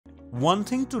One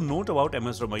thing to note about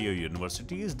MS Ramaiah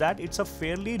University is that it's a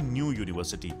fairly new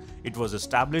university. It was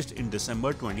established in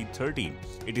December 2013.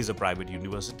 It is a private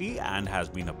university and has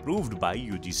been approved by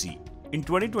UGC. In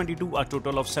 2022, a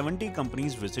total of 70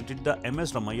 companies visited the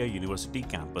MS Ramaiah University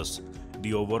campus.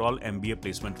 The overall MBA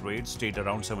placement rate stayed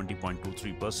around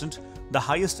 70.23%. The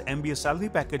highest MBA salary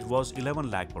package was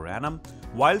 11 lakh per annum,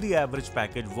 while the average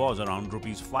package was around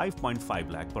rupees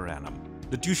 5.5 lakh per annum.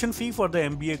 The tuition fee for the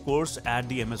MBA course at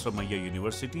the MS Ramaiah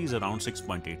University is around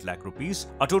 6.8 lakh rupees.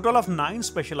 A total of 9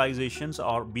 specializations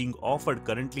are being offered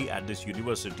currently at this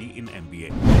university in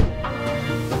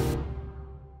MBA.